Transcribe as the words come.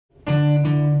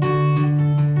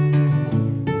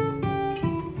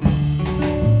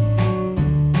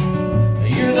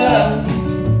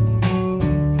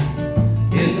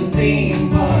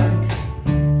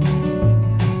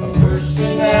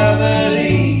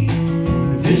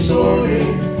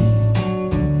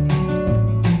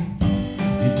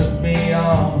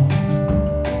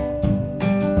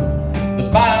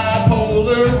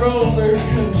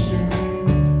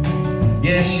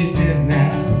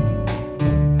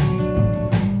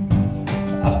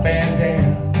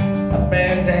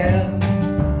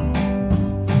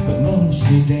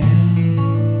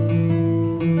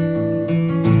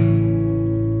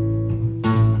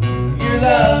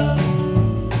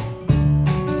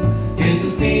is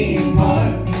a theme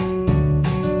park,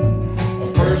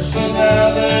 a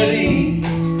personality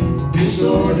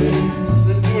disorder.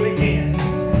 Let's do it again.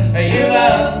 Your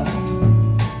love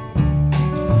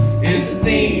is a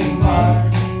theme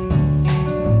park,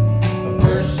 a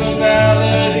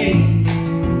personality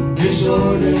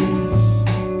disorder.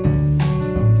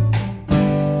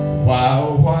 Why,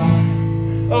 oh why,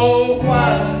 oh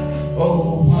why,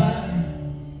 oh why,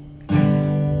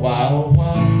 why, oh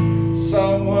why,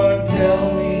 someone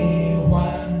tell me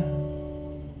why.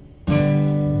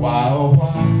 Why, oh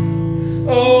why,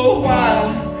 oh why,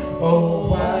 oh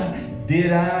why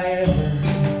did I ever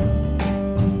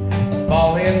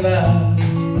fall in love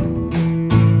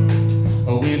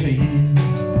with you?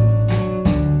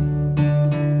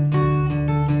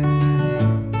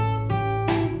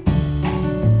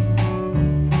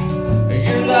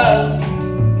 Your love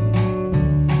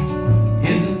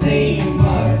is a theme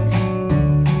park,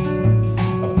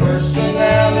 a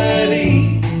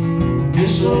personality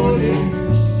disorders.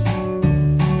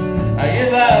 Your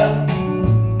love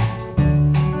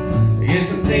is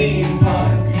a theme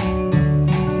park,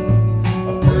 a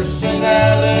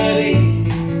personality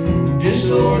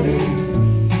disorders.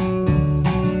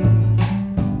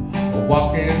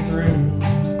 Walking through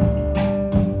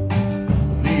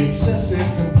the obsessive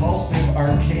compulsive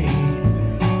arcade,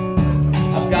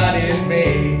 I've got it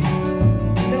made,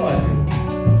 you know I do.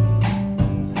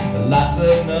 Lots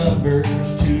of numbers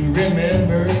to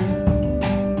remember,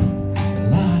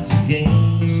 lots of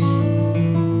games.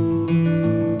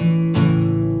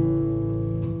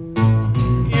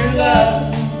 Your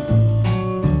love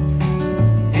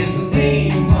is a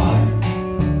theme park,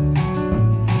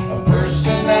 a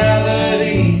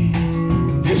personality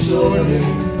disorders.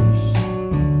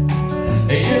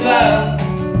 Your love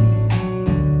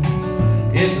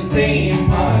is a theme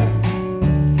park,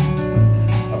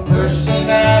 a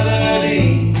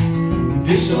personality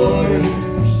disorders.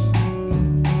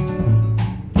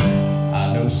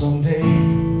 I know someday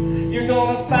you're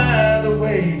gonna find a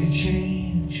way to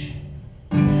change.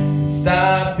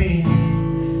 Stop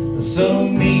being so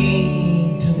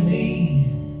mean to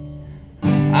me.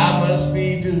 I must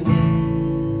be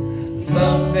doing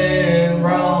something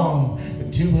wrong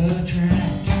to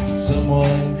attract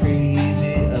someone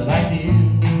crazy like you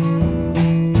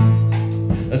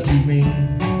to me.